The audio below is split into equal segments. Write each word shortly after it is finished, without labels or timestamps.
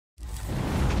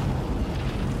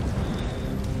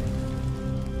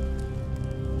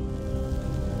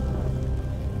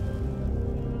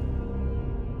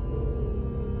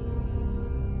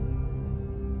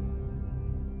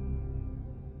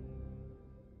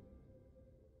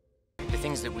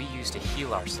things that we use to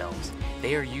heal ourselves,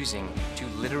 they are using to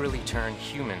literally turn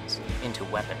humans into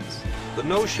weapons. The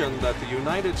notion that the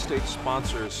United States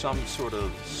sponsors some sort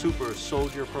of super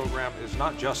soldier program is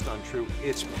not just untrue,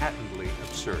 it's patently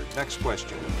absurd. Next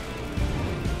question.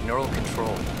 Neural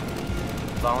control,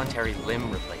 voluntary limb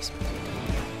replacement.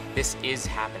 This is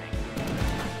happening.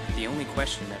 The only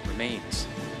question that remains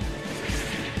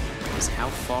is how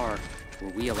far will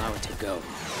we allow it to go?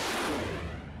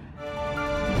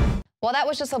 Well, that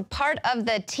was just a part of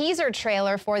the teaser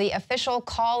trailer for the official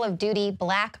Call of Duty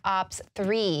Black Ops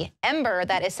 3 Ember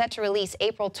that is set to release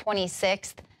April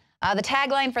 26th. The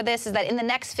tagline for this is that in the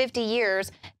next 50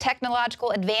 years,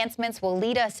 technological advancements will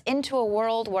lead us into a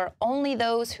world where only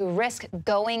those who risk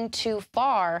going too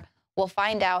far will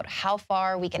find out how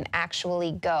far we can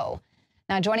actually go.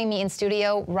 Now, joining me in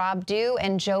studio, Rob Dew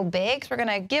and Joe Biggs. We're going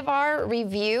to give our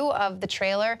review of the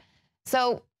trailer.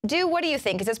 So, Dew, what do you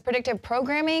think? Is this predictive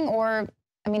programming, or,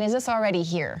 I mean, is this already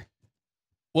here?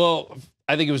 Well,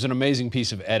 I think it was an amazing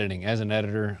piece of editing. As an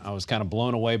editor, I was kind of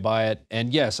blown away by it.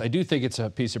 And yes, I do think it's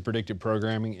a piece of predictive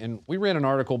programming. And we ran an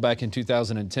article back in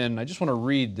 2010. And I just want to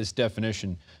read this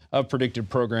definition of predictive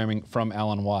programming from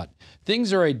Alan Watt.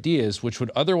 Things or ideas which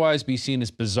would otherwise be seen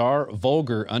as bizarre,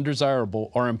 vulgar,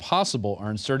 undesirable, or impossible are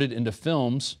inserted into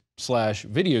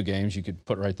films/video games, you could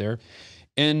put right there,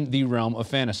 in the realm of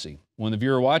fantasy. When the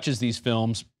viewer watches these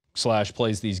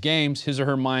films/plays these games, his or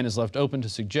her mind is left open to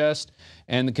suggest,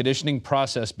 and the conditioning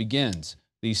process begins.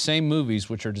 These same movies,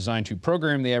 which are designed to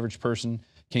program the average person,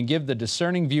 can give the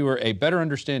discerning viewer a better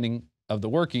understanding of the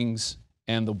workings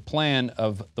and the plan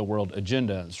of the world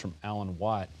agenda. It's from Alan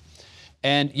Watt.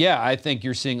 And yeah, I think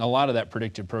you're seeing a lot of that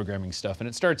predictive programming stuff. And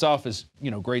it starts off as,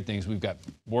 great things. We've got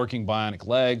working bionic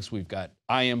legs. We've got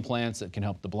eye implants that can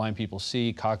help the blind people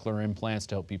see, cochlear implants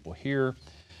to help people hear.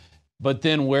 But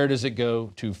then where does it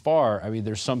go too far? I mean,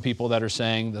 there's some people that are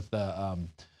saying that the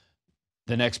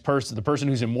next person, the person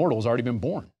who's immortal, has already been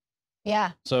born.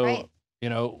 Yeah. So, right.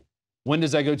 When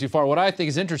does that go too far? What I think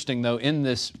is interesting, though, in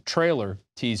this trailer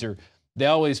teaser,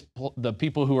 the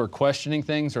people who are questioning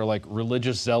things are like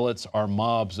religious zealots are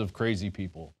mobs of crazy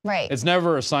people. Right. It's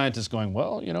never a scientist going,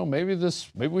 well, maybe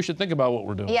we should think about what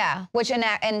we're doing. Yeah, which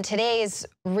in today's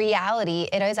reality,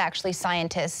 it is actually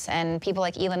scientists and people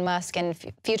like Elon Musk and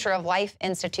Future of Life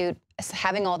Institute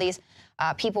having all these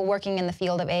people working in the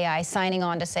field of AI signing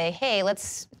on to say, hey,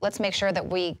 let's make sure that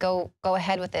we go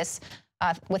ahead with this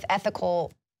with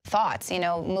ethical thoughts,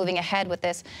 moving ahead with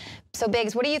this. So,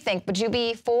 Biggs, what do you think? Would you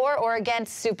be for or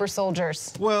against super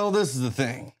soldiers? Well, this is the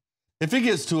thing. If it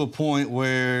gets to a point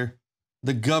where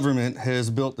the government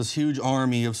has built this huge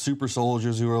army of super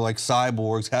soldiers who are like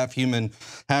cyborgs, half human,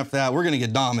 half that, we're going to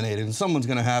get dominated. And someone's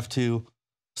going to have to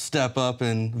step up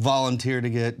and volunteer to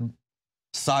get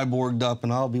cyborged up,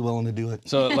 and I'll be willing to do it.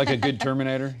 So like a good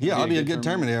Terminator? Yeah, I'll be a good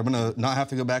Terminator. I'm going to not have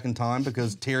to go back in time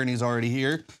because tyranny's already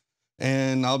here.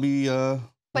 And I'll be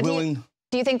willing.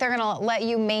 Do you think they're going to let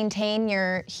you maintain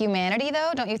your humanity,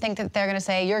 though? Don't you think that they're going to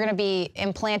say you're going to be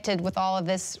implanted with all of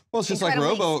this? Well, it's just like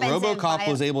RoboCop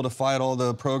was able to fight all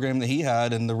the program that he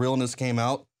had, and the realness came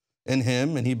out in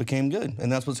him, and he became good. And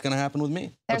that's what's going to happen with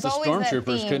me. But the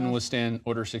stormtroopers couldn't withstand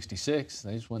Order 66.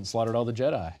 They just went and slaughtered all the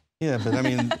Jedi. Yeah, but I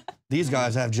mean, these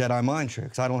guys have Jedi mind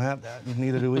tricks. I don't have that.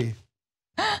 Neither do we.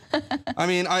 I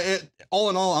mean, all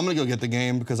in all, I'm going to go get the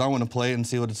game because I want to play it and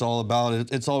see what it's all about.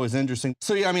 It's always interesting.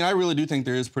 So, yeah, I mean, I really do think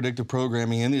there is predictive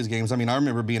programming in these games. I mean, I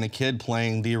remember being a kid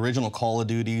playing the original Call of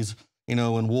Duties, in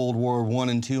World War I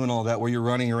and II and all that, where you're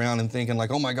running around and thinking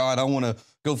like, oh, my God, I want to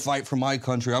go fight for my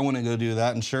country. I want to go do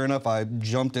that. And sure enough, I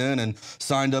jumped in and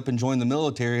signed up and joined the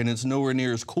military, and it's nowhere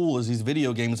near as cool as these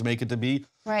video games make it to be.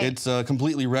 Right. It's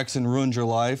completely wrecks and ruins your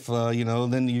life.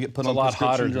 Then you get put on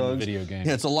prescription drugs. It's a lot hotter than the video game.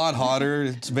 Yeah, it's a lot hotter.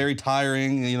 It's very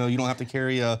tiring. You don't have to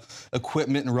carry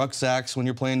equipment and rucksacks when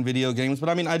you're playing video games. But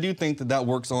I mean, I do think that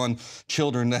works on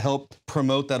children to help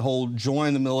promote that whole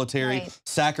join the military, right,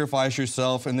 sacrifice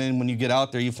yourself, and then when you get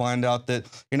out there, you find out that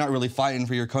you're not really fighting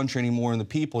for your country anymore and the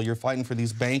people. You're fighting for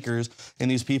these bankers and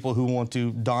these people who want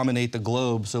to dominate the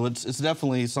globe. So it's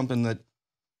definitely something that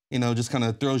just kind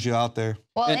of throws you out there.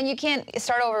 Well, and you can't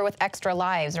start over with extra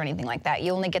lives or anything like that.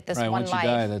 You only get this one once life. You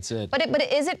die, that's it. But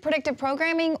is it predictive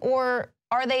programming, or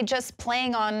are they just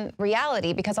playing on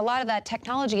reality? Because a lot of that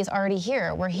technology is already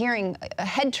here. We're hearing a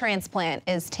head transplant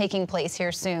is taking place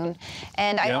here soon.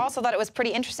 And I also thought it was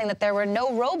pretty interesting that there were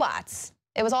no robots.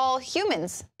 It was all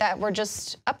humans that were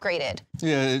just upgraded.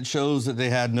 Yeah, it shows that they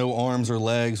had no arms or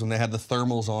legs when they had the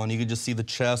thermals on. You could just see the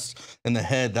chest and the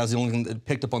head. That was the only thing that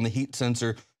picked up on the heat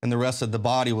sensor, and the rest of the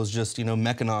body was just,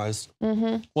 mechanized.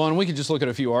 Mm-hmm. Well, and we could just look at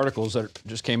a few articles that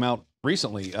just came out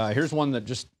recently. Here's one that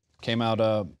just came out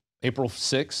April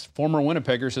 6th, former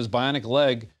Winnipegger says bionic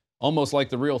leg, almost like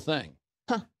the real thing.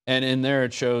 And in there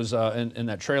it shows, in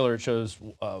that trailer, it shows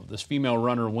this female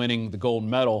runner winning the gold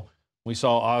medal. We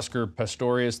saw Oscar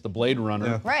Pistorius, the Blade Runner.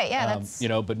 Yeah. Right, yeah, that's... You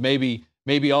know, but maybe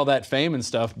all that fame and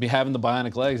stuff, having the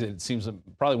bionic legs, it seems it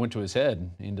probably went to his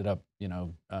head. He ended up, you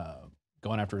know,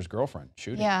 going after his girlfriend,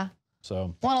 shooting. Yeah.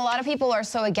 So. Well, a lot of people are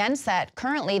so against that.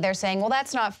 Currently, they're saying, well,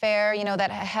 that's not fair. You know,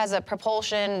 that has a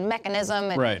propulsion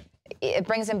mechanism. And right. It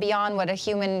brings him beyond what a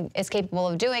human is capable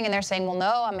of doing. And they're saying, well,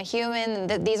 no, I'm a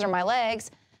human. These are my legs.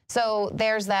 So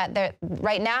there's that.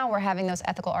 Right now, we're having those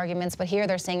ethical arguments. But here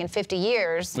they're saying in 50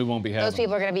 years, we won't be having those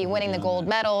people are going to be winning the gold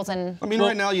medals. And I mean,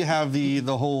 right now you have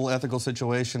the whole ethical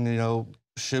situation. You know,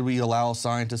 should we allow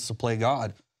scientists to play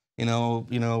God? You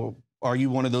know, are you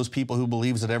one of those people who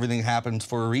believes that everything happens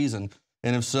for a reason?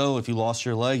 And if so, if you lost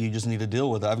your leg, you just need to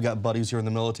deal with it. I've got buddies here in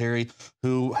the military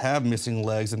who have missing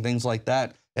legs and things like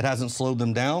that. It hasn't slowed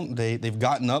them down. They've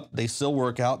gotten up. They still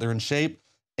work out. They're in shape.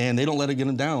 And they don't let it get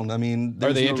them down. I mean,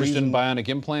 are they interested in bionic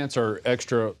implants or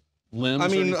extra limbs? I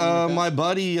mean, like my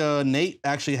buddy Nate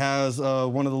actually has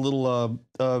one of the little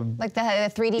like the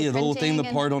 3D printing. Yeah, the little thing, the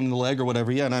part on the leg or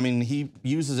whatever. Yeah, and I mean, he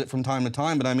uses it from time to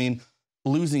time. But I mean,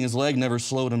 losing his leg never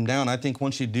slowed him down. I think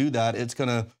once you do that,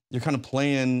 you're kind of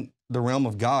playing the realm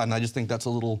of God, and I just think that's a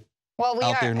little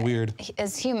out there and weird.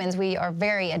 As humans, we are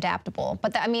very adaptable.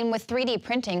 But I mean, with 3D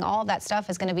printing, all of that stuff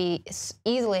is going to be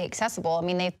easily accessible. I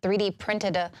mean, they 3D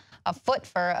printed a foot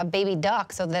for a baby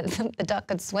duck so that the duck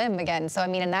could swim again. So I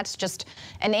mean, and that's just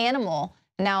an animal.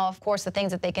 Now, of course, the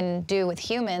things that they can do with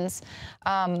humans.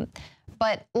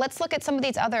 But let's look at some of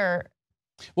these other.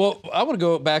 Well, I want to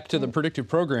go back to the predictive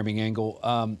programming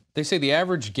angle. They say the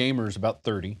average gamer is about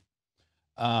 30.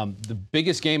 The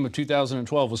biggest game of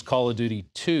 2012 was Call of Duty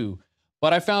 2.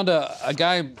 But I found a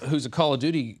guy who's a Call of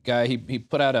Duty guy. He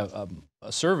put out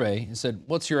a survey and said,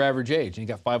 what's your average age? And he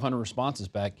got 500 responses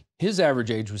back. His average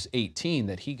age was 18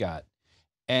 that he got.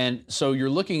 And so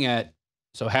you're looking at,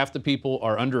 so half the people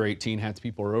are under 18, half the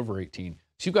people are over 18.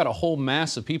 So you've got a whole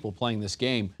mass of people playing this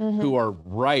game who are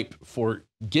ripe for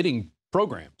getting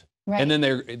programmed. Right. And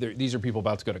then these are people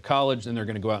about to go to college, and they're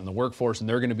going to go out in the workforce, and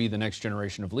they're going to be the next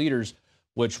generation of leaders,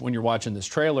 which when you're watching this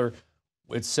trailer,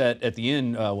 it's set at the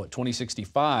end,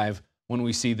 2065, when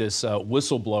we see this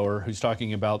whistleblower who's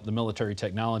talking about the military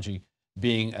technology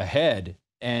being ahead.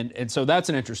 And so that's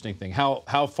an interesting thing.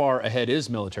 How far ahead is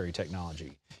military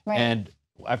technology? Right. And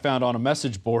I found on a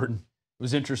message board, it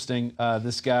was interesting,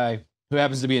 this guy who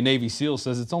happens to be a Navy SEAL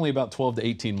says it's only about 12 to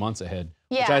 18 months ahead,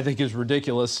 which I think is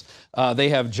ridiculous. They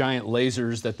have giant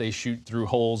lasers that they shoot through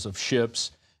hulls of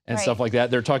ships and stuff like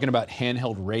that. They're talking about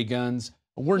handheld ray guns.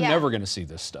 We're never going to see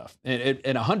this stuff in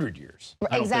 100 years.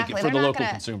 I don't think, for the local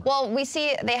consumer. Well, we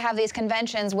see they have these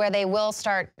conventions where they will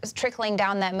start trickling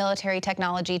down that military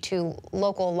technology to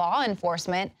local law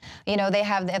enforcement. You know, they're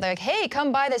like, hey,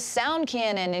 come buy this sound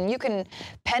cannon and you can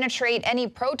penetrate any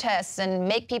protests and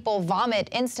make people vomit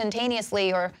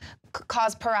instantaneously or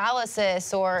cause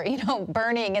paralysis or, you know,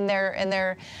 burning in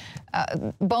their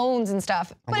bones and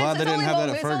stuff. I'm glad they didn't have that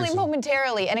at Ferguson. It's only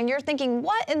momentarily. And you're thinking,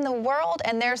 what in the world?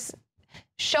 And there's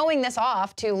showing this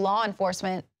off to law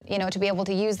enforcement, you know, to be able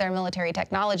to use their military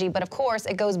technology. But of course,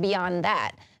 it goes beyond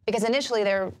that because initially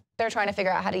they're trying to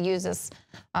figure out how to use this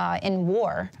in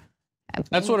war.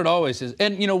 That's what it always is.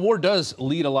 And, you know, war does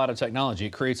lead a lot of technology.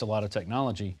 It creates a lot of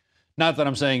technology. Not that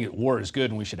I'm saying war is good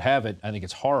and we should have it. I think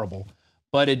it's horrible.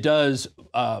 But it does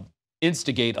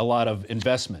instigate a lot of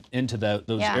investment into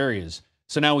those areas.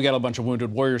 So now we got a bunch of wounded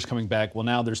warriors coming back. Well,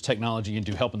 now there's technology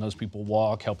into helping those people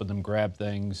walk, helping them grab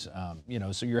things. You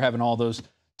know, so you're having all those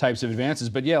types of advances.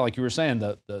 But yeah, like you were saying,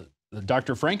 the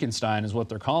Dr. Frankenstein is what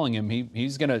they're calling him.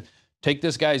 He's going to take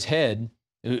this guy's head,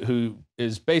 who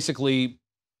is basically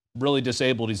really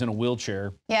disabled. He's in a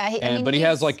wheelchair. Yeah, but he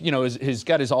has, like, you know, he's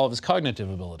got all of his cognitive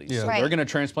abilities. Yeah. So they're going to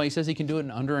transplant. He says he can do it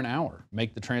in under an hour,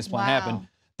 make the transplant happen.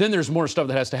 Then there's more stuff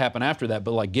that has to happen after that,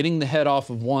 but like getting the head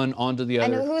off of one onto the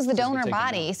other. And who's the donor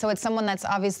body? So it's someone that's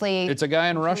obviously. It's a guy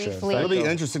in Russia. It'll be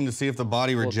interesting to see if the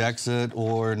body rejects it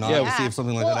or not. Yeah, we'll see if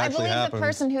something like that actually happens. I believe the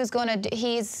person who's going to,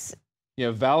 he's. Yeah,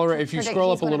 Valery. If you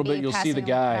scroll up a little bit, you'll see the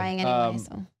guy.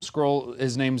 Anyway, Scroll.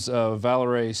 His name's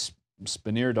Valery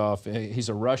Spanirdov. He's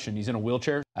a Russian. He's in a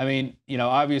wheelchair. I mean, you know,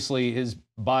 obviously his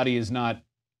body is not,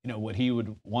 you know, what he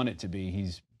would want it to be.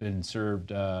 He's been served.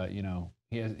 You know,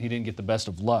 he didn't get the best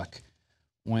of luck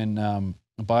when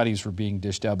bodies were being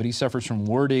dished out, but he suffers from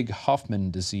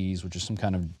Werdig-Hoffman disease, which is some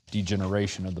kind of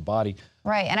degeneration of the body.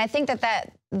 Right, and I think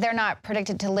that they're not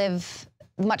predicted to live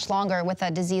much longer with a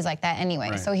disease like that anyway.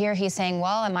 Right. So here he's saying,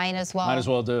 well, I might as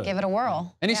well give it a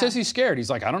whirl. And he says he's scared. He's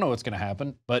like, I don't know what's going to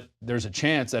happen, but there's a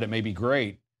chance that it may be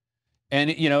great. And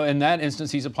in that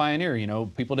instance, he's a pioneer.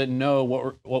 People didn't know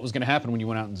what was going to happen when you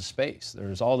went out into space.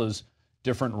 There's all those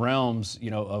different realms,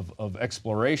 of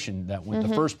exploration that when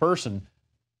the first person,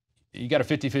 you got a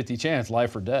 50-50 chance,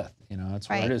 life or death. That's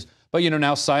where it is. But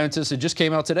now scientists, it just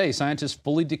came out today, scientists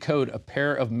fully decode a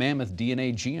pair of mammoth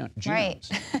DNA genomes. Right.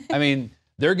 I mean,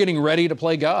 they're getting ready to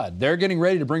play God. They're getting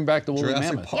ready to bring back the woolly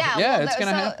mammoth. Park. Yeah, it's going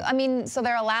to happen. I mean, so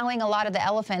they're allowing a lot of the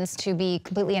elephants to be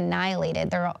completely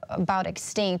annihilated. They're about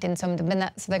extinct, and so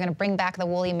they're going to bring back the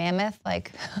woolly mammoth.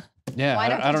 Like, yeah, why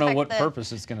I don't know protect what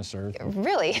purpose it's going to serve.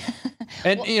 Really?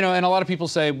 And and a lot of people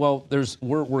say, well,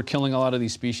 we're killing a lot of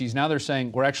these species. Now they're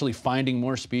saying we're actually finding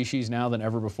more species now than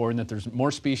ever before, and that there's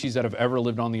more species that have ever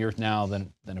lived on the earth now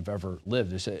than have ever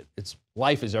lived. It's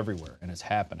life is everywhere, and it's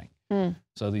happening.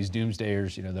 So these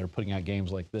doomsdayers, that are putting out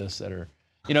games like this that are,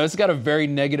 it's got a very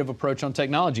negative approach on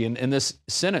technology. And in this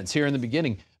sentence here in the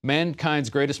beginning, mankind's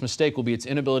greatest mistake will be its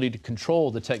inability to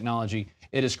control the technology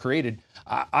it has created.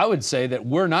 I would say that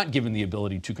we're not given the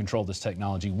ability to control this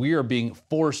technology. We are being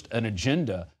forced an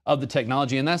agenda of the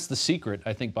technology, and that's the secret,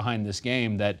 I think, behind this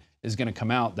game that is going to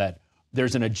come out, that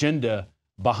there's an agenda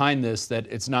behind this, that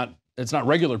it's not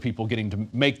regular people getting to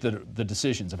make the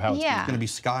decisions of how it's going to be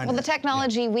Skynet. Well, the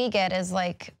technology we get is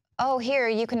like, oh, here,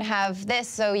 you can have this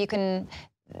so you can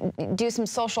do some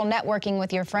social networking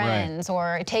with your friends,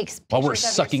 or it takes pictures while we're of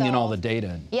sucking in yourself. all the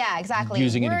data. Yeah, exactly.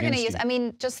 Using it We're against gonna use. you. I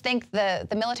mean, just think the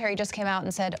military just came out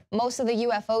and said most of the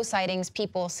UFO sightings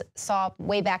people saw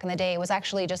way back in the day was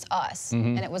actually just us,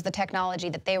 and it was the technology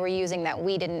that they were using that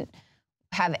we didn't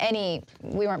have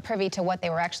we weren't privy to what they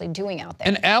were actually doing out there.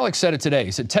 And Alex said it today.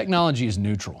 He said technology is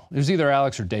neutral. It was either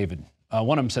Alex or David.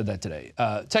 One of them said that today.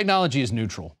 Technology is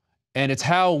neutral. And it's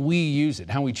how we use it,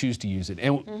 how we choose to use it.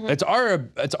 And it's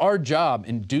our job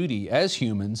and duty as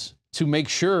humans to make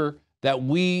sure that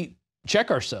we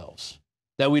check ourselves,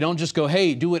 that we don't just go,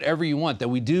 hey, do whatever you want, that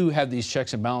we do have these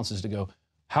checks and balances to go,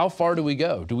 how far do we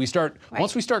go? Do we start,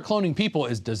 once we start cloning people,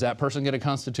 does that person get a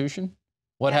constitution?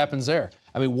 What happens there?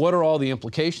 I mean, what are all the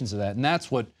implications of that? And that's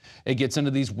what it gets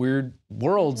into these weird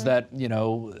worlds that,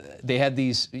 they had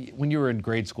these, when you were in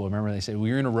grade school, remember they said, well,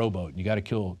 you're in a rowboat and you got to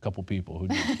kill a couple people. Who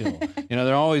do you kill?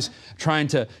 They're always trying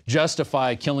to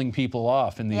justify killing people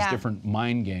off in these different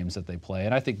mind games that they play.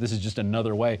 And I think this is just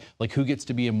another way, like who gets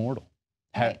to be immortal?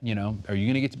 Are you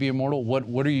going to get to be immortal?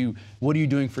 What are you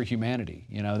doing for humanity?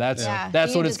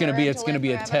 That's what it's going to be. It's going to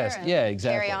be a test. Yeah,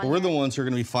 exactly. We're the ones who are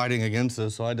going to be fighting against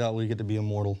this, so I doubt we get to be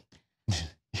immortal.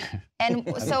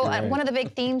 And so one of the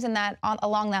big themes in that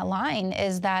along that line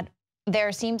is that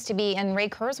there seems to be, and Ray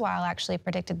Kurzweil actually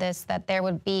predicted this, that there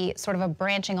would be sort of a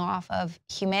branching off of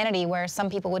humanity where some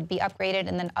people would be upgraded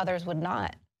and then others would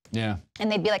not. Yeah. And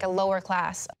they'd be like a lower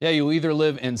class. Yeah, you'll either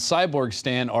live in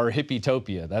Cyborgstan or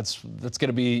Hippie-topia. That's going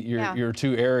to be your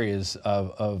two areas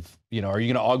of are you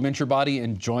going to augment your body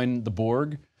and join the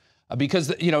Borg?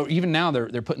 Because even now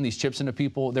they're putting these chips into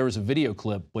people. There was a video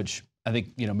clip which I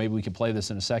think maybe we could play this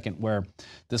in a second, where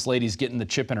this lady's getting the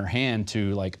chip in her hand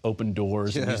to like open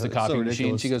doors and use the copy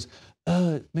machine. She goes,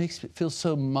 "Oh, it makes it feel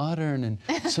so modern and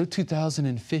so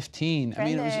 2015." I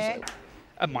mean, it was just like,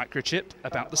 a microchip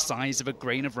about the size of a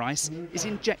grain of rice is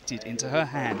injected into her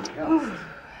hand.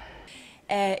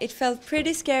 It felt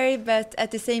pretty scary, but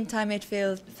at the same time it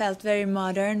felt very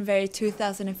modern, very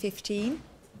 2015.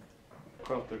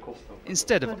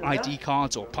 Instead of ID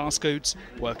cards or passcodes,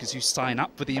 workers who sign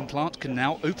up for the implant can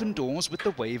now open doors with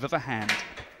the wave of a hand.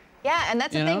 Yeah, and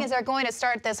that's the thing, is they're going to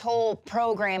start this whole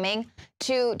programming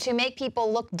to make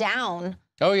people look down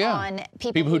on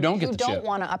people who don't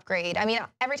want to upgrade. I mean,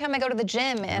 every time I go to the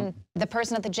gym and the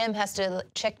person at the gym has to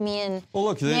check me in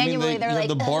manually, they're like,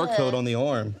 the barcode on the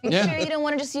arm. You sure you don't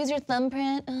want to just use your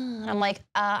thumbprint? And I'm like,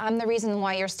 I'm the reason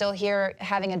why you're still here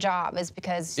having a job is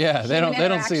because they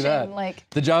don't see that. Like,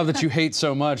 the job that you hate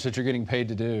so much that you're getting paid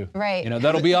to do. Right.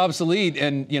 That'll be obsolete,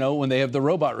 and when they have the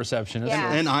robot receptionist.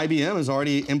 Yeah. And IBM has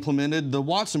already implemented the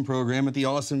Watson program at the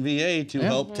Austin VA to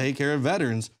help take care of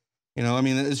veterans. I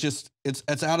mean,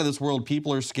 it's out of this world.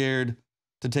 People are scared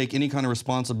to take any kind of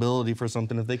responsibility for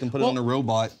something if they can put it on a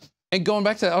robot. And going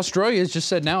back to Australia, it's just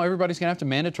said now everybody's going to have to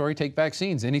mandatory take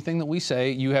vaccines. Anything that we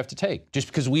say, you have to take, just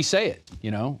because we say it,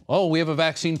 Oh, we have a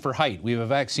vaccine for height. We have a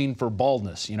vaccine for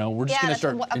baldness. We're just going to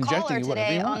start injecting you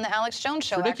whatever you want. A caller today on the Alex Jones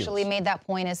Show actually made that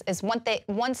point, is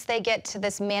once they get to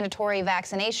this mandatory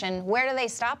vaccination, where do they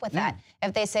stop with that?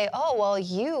 If they say, oh, well,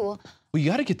 you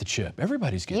got to get the chip.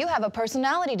 Everybody's getting it. You have a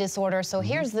personality disorder, so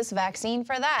here's this vaccine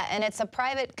for that. And it's a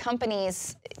private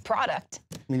company's product.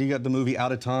 I mean, you got the movie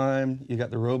Out of Time. You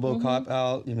got the RoboCop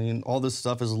out. I mean, all this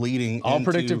stuff is leading all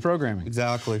predictive programming.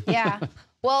 Exactly. Yeah.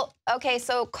 Well, okay,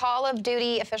 so Call of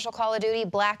Duty, official Call of Duty,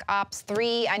 Black Ops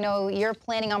 3. I know you're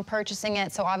planning on purchasing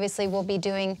it, so obviously we'll be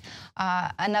doing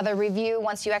another review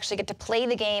once you actually get to play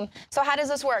the game. So how does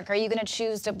this work? Are you going to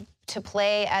choose to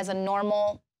play as a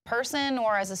normal person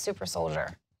or as a super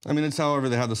soldier? I mean, it's however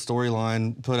they have the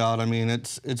storyline put out. I mean,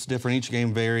 it's different. Each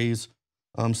game varies.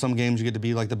 Some games you get to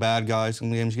be like the bad guy.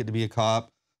 Some games you get to be a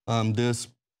cop. I'm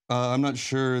not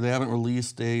sure. They haven't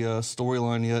released a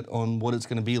storyline yet on what it's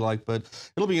going to be like, but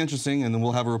it'll be interesting, and then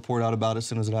we'll have a report out about it as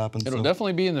soon as it happens. It'll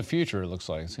definitely be in the future, it looks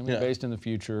like. It's going to be based in the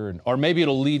future, or maybe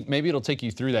it'll take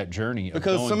you through that journey.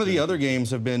 Because some of the other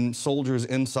games have been soldiers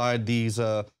inside these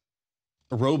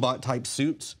robot-type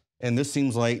suits, and this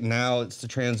seems like now it's the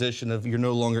transition of you're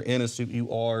no longer in a suit.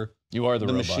 You are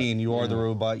the machine. You are the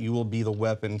robot. You will be the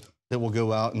weapon that will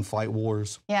go out and fight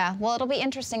wars. Yeah, well, it'll be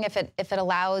interesting if it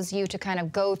allows you to kind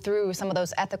of go through some of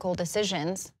those ethical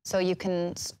decisions, so you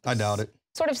can. I doubt it.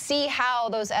 Sort of see how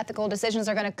those ethical decisions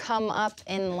are going to come up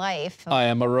in life. I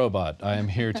am a robot. I am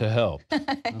here to help.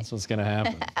 That's what's going to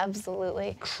happen.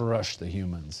 Absolutely. Crush the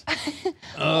humans.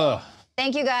 Ugh.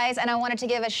 Thank you, guys. And I wanted to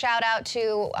give a shout out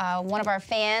to one of our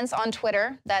fans on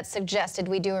Twitter that suggested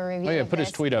we do a review. Oh, yeah, put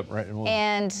his tweet up, right?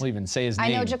 And we'll even say his name.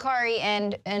 I know Jakari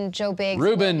and Joe Biggs.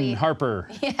 Ruben Harper.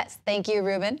 Yes, thank you,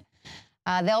 Ruben.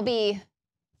 They'll be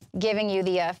giving you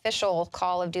the official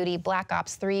Call of Duty Black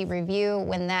Ops 3 review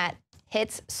when that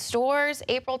hits stores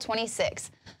April 26th.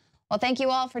 Well, thank you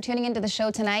all for tuning into the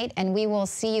show tonight, and we will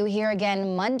see you here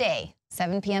again Monday,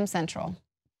 7 p.m. Central.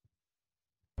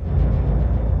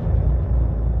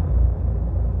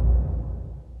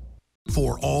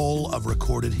 For all of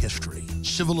recorded history,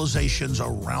 civilizations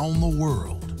around the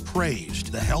world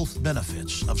praised the health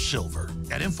benefits of silver.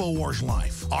 At InfoWars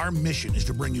Life, our mission is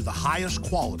to bring you the highest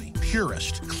quality,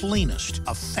 purest, cleanest,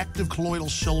 effective colloidal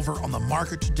silver on the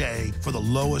market today for the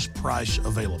lowest price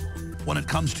available. When it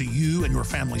comes to you and your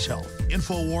family's health,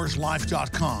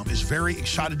 InfoWarsLife.com is very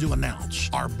excited to announce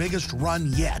our biggest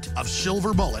run yet of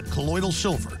Silver Bullet colloidal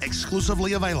silver,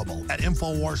 exclusively available at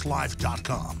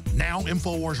InfoWarsLife.com. Now,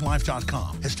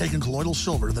 InfoWarsLife.com has taken colloidal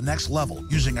silver to the next level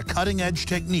using a cutting-edge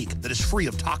technique that is free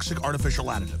of toxic artificial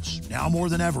additives. Now more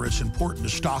than ever, it's important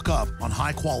to stock up on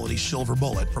high-quality Silver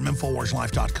Bullet from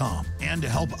InfoWarsLife.com and to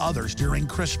help others during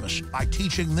Christmas by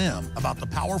teaching them about the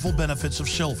powerful benefits of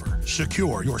silver.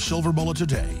 Secure your Silver Bullet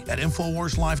today at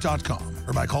InfoWarsLife.com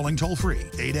or by calling toll-free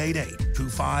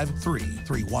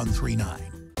 888-253-3139.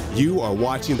 You are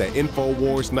watching the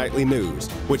InfoWars Nightly News,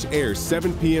 which airs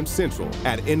 7 p.m. Central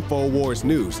at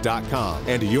InfoWarsNews.com.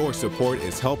 And your support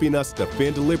is helping us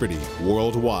defend liberty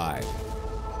worldwide.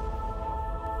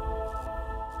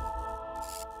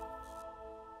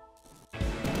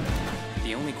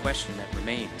 The only question that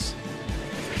remains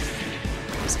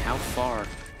is how far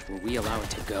will we allow it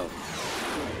to go?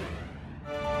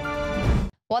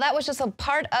 Well, that was just a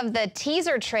part of the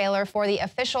teaser trailer for the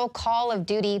official Call of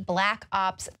Duty Black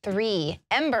Ops 3,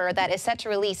 Ember, that is set to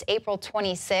release April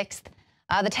 26th.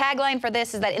 The tagline for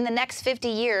this is that in the next 50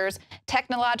 years,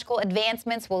 technological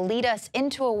advancements will lead us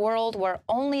into a world where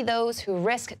only those who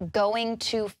risk going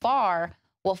too far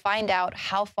will find out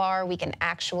how far we can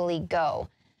actually go.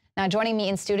 Now, joining me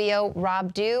in studio,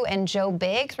 Rob Dew and Joe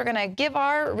Biggs. We're going to give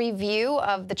our review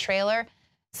of the trailer.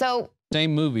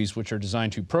 Same movies, which are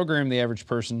designed to program the average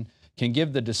person, can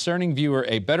give the discerning viewer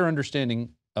a better understanding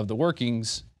of the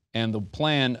workings and the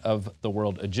plan of the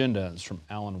world agenda. It's from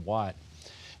Alan Watt.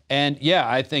 And yeah,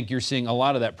 I think you're seeing a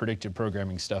lot of that predictive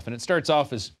programming stuff. And it starts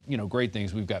off as, great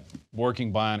things. We've got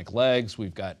working bionic legs.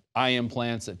 We've got eye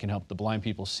implants that can help the blind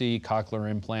people see, cochlear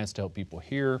implants to help people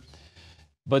hear.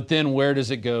 But then where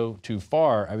does it go too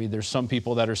far? I mean, there's some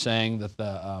people that are saying that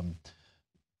the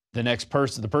next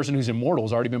person, the person who's immortal,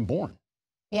 has already been born.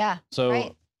 Yeah. So,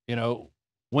 right.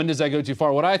 When does that go too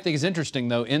far? What I think is interesting,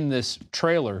 though, in this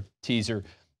trailer teaser,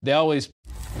 they always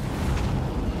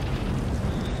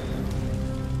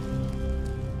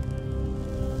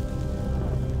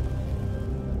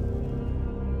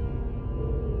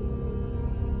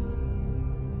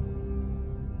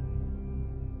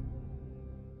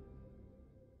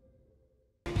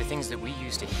things that we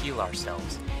use to heal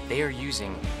ourselves, they are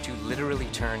using to literally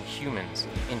turn humans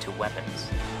into weapons.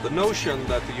 The notion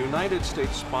that the United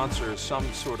States sponsors some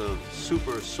sort of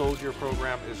super soldier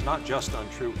program is not just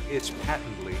untrue, it's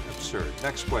patently absurd.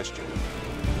 Next question.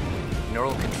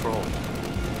 Neural control,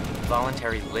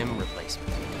 voluntary limb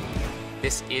replacement,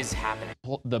 This is happening.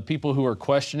 The people who are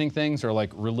questioning things are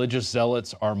like religious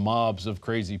zealots are mobs of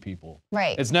crazy people.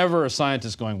 Right. It's never a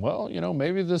scientist going, well, you know,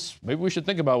 maybe we should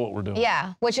think about what we're doing.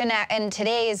 Yeah, which in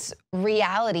today's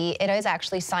reality, it is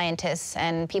actually scientists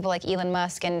and people like Elon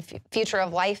Musk and Future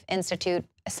of Life Institute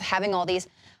having all these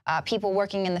people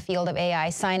working in the field of AI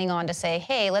signing on to say,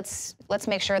 hey, let's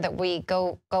make sure that we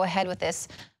go ahead with this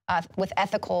with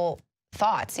ethical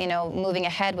thoughts, you know, moving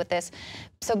ahead with this.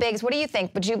 So Biggs, what do you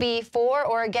think? Would you be for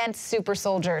or against super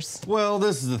soldiers? Well,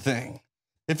 this is the thing.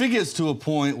 If it gets to a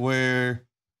point where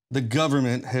the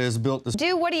government has built this...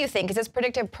 What do you think? Is this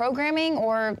predictive programming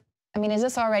or, I mean, is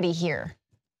this already here?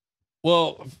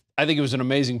 Well, I think it was an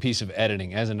amazing piece of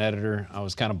editing. As an editor, I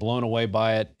was kind of blown away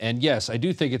by it. And yes, I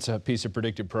do think it's a piece of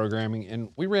predictive programming. And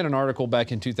we ran an article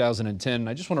back in 2010.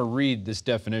 I just want to read this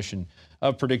definition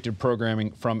of predictive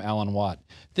programming from Alan Watt.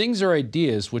 Things or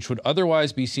ideas which would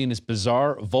otherwise be seen as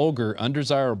bizarre, vulgar,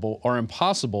 undesirable, or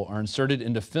impossible are inserted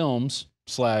into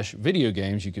films/video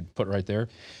games, you could put right there,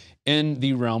 in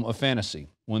the realm of fantasy.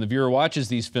 When the viewer watches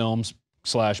these films, /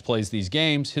 plays these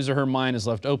games, his or her mind is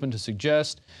left open to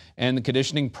suggest, and the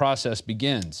conditioning process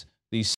begins.